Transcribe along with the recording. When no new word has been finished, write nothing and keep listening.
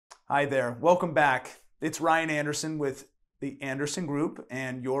Hi there. Welcome back. It's Ryan Anderson with the Anderson Group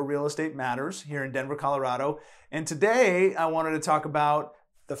and Your Real Estate Matters here in Denver, Colorado. And today I wanted to talk about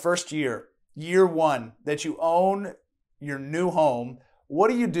the first year, year one that you own your new home.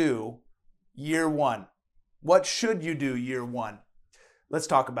 What do you do year one? What should you do year one? Let's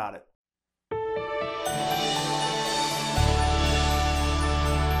talk about it.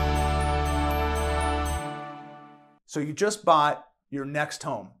 So you just bought your next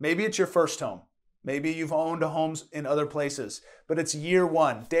home. Maybe it's your first home. Maybe you've owned homes in other places, but it's year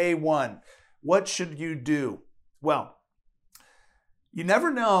one, day one. What should you do? Well, you never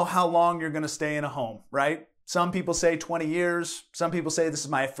know how long you're going to stay in a home, right? Some people say 20 years. Some people say this is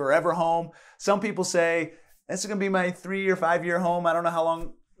my forever home. Some people say this is going to be my 3 or 5 year home. I don't know how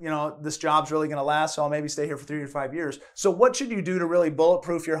long, this job's really going to last, so I'll maybe stay here for 3 or 5 years. So what should you do to really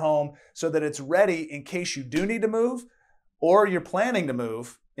bulletproof your home so that it's ready in case you do need to move or you're planning to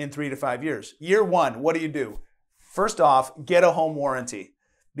move in 3 to 5 years? Year one, what do? First off, get a home warranty,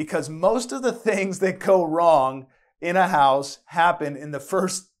 because most of the things that go wrong in a house happen in the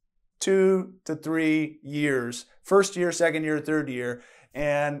first 2 to 3 years. First year, second year, third year.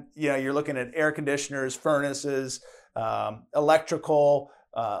 And you're looking at air conditioners, furnaces, electrical,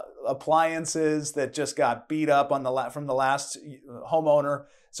 appliances that just got beat up from the last homeowner.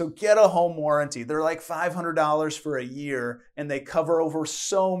 So get a home warranty. They're like $500 for a year, and they cover over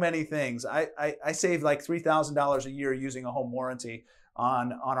so many things. I save like $3,000 a year using a home warranty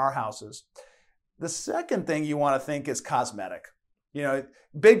on our houses. The second thing you want to think is cosmetic.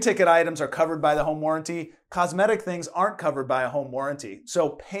 Big ticket items are covered by the home warranty. Cosmetic things aren't covered by a home warranty.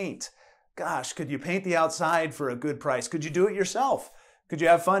 So paint. Gosh, could you paint the outside for a good price? Could you do it yourself? Could you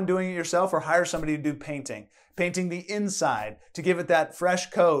have fun doing it yourself or hire somebody to do painting? Painting the inside to give it that fresh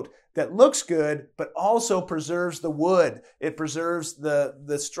coat that looks good, but also preserves the wood. It preserves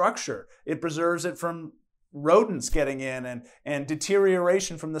the structure. It preserves it from rodents getting in and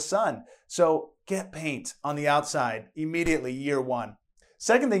deterioration from the sun. So get paint on the outside immediately, year one.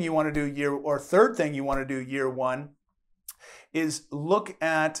 Second thing you want to do third thing you want to do year one is look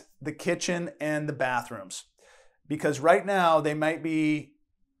at the kitchen and the bathrooms. Because right now they might be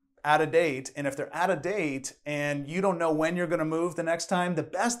out of date. And if they're out of date and you don't know when you're going to move the next time, the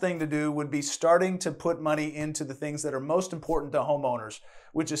best thing to do would be starting to put money into the things that are most important to homeowners,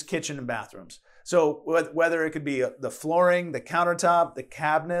 which is kitchen and bathrooms. So whether it could be the flooring, the countertop, the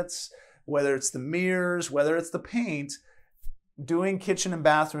cabinets, whether it's the mirrors, whether it's the paint, doing kitchen and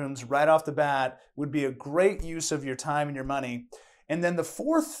bathrooms right off the bat would be a great use of your time and your money. And then the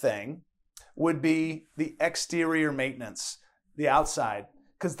fourth thing would be the exterior maintenance, the outside,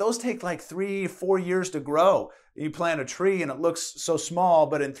 because those take like 3 or 4 years to grow. You plant a tree and it looks so small,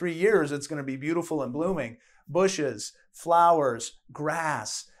 but in 3 years, it's going to be beautiful and blooming. Bushes, flowers,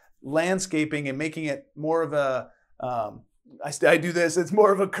 grass, landscaping, and making it more of a, I do this, it's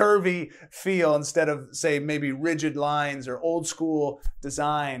more of a curvy feel instead of, say, maybe rigid lines or old school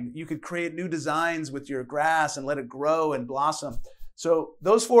design. You could create new designs with your grass and let it grow and blossom. So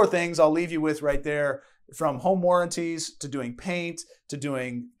those 4 things I'll leave you with right there, from home warranties to doing paint to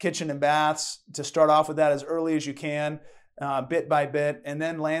doing kitchen and baths, to start off with that as early as you can, bit by bit, and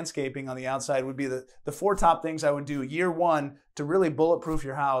then landscaping on the outside would be the 4 top things I would do year one to really bulletproof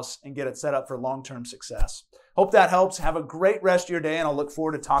your house and get it set up for long-term success. Hope that helps. Have a great rest of your day, and I'll look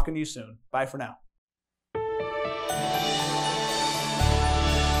forward to talking to you soon. Bye for now.